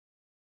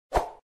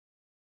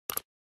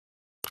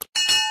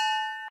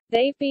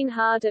They've been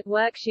hard at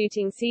work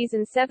shooting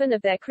season 7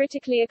 of their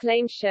critically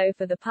acclaimed show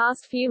for the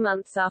past few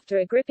months after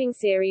a gripping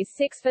series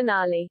 6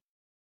 finale.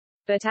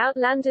 But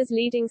Outlander's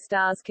leading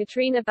stars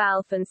Caitriona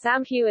Balfe and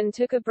Sam Heughan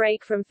took a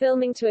break from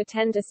filming to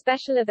attend a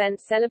special event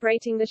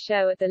celebrating the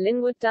show at the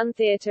Linwood Dunn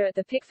Theatre at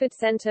the Pickford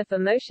Center for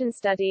Motion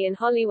Study in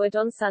Hollywood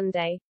on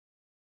Sunday.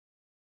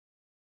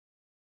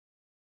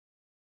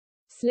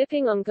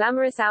 Slipping on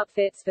glamorous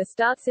outfits for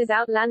Starz's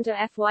Outlander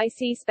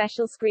FYC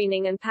special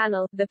screening and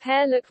panel, the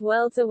pair looked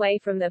worlds away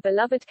from their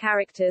beloved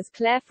characters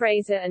Claire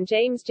Fraser and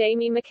James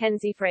Jamie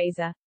Mackenzie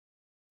Fraser.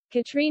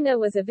 Caitriona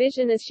was a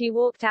vision as she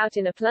walked out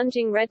in a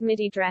plunging red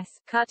midi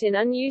dress, cut in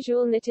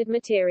unusual knitted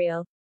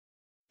material.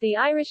 The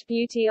Irish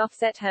beauty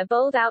offset her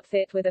bold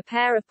outfit with a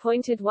pair of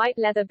pointed white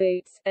leather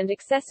boots, and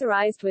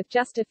accessorized with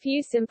just a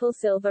few simple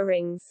silver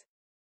rings.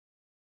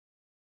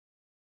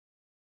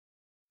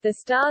 The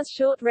star's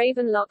short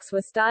raven locks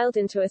were styled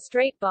into a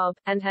straight bob,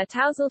 and her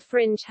tousled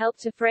fringe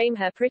helped to frame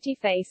her pretty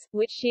face,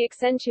 which she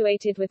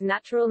accentuated with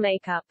natural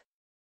makeup.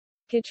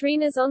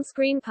 Caitriona's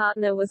on-screen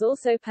partner was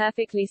also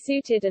perfectly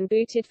suited and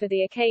booted for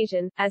the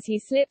occasion, as he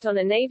slipped on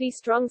a navy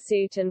strong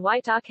suit and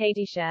white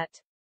arcady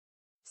shirt.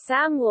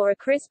 Sam wore a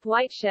crisp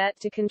white shirt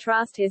to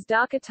contrast his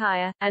dark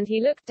attire, and he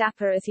looked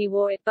dapper as he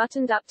wore it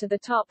buttoned up to the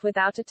top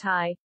without a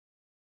tie.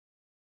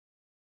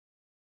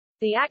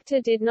 The actor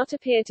did not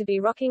appear to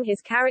be rocking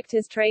his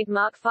character's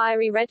trademark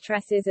fiery red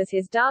tresses as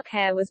his dark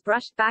hair was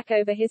brushed back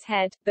over his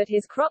head, but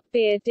his cropped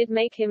beard did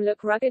make him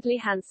look ruggedly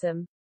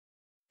handsome.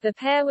 The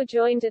pair were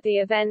joined at the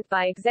event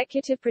by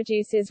executive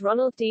producers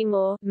Ronald D.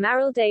 Moore,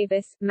 Merrill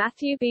Davis,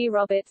 Matthew B.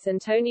 Roberts and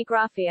Tony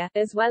Graffia,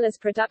 as well as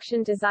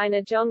production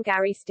designer John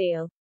Gary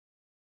Steele.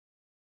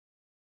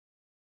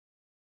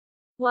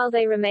 While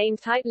they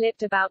remained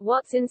tight-lipped about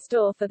what's in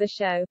store for the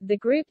show, the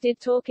group did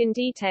talk in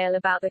detail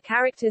about the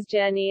character's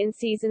journey in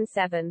Season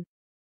 7.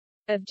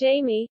 Of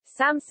Jamie,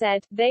 Sam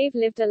said, "They've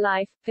lived a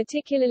life.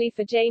 Particularly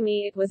for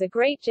Jamie, it was a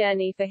great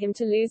journey for him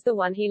to lose the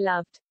one he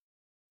loved.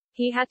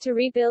 He had to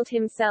rebuild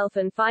himself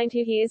and find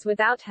who he is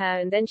without her,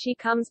 and then she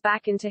comes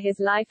back into his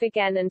life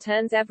again and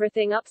turns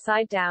everything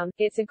upside down.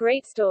 It's a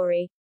great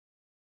story."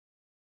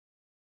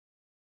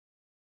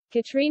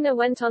 Caitriona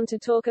went on to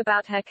talk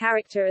about her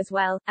character as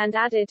well, and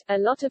added, "A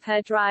lot of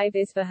her drive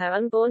is for her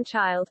unborn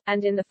child,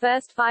 and in the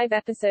first 5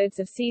 episodes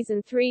of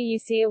Season 3 you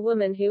see a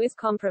woman who is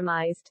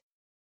compromised.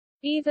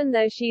 Even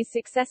though she's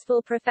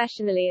successful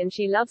professionally and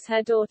she loves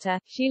her daughter,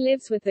 she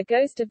lives with the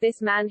ghost of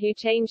this man who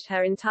changed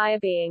her entire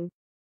being." ...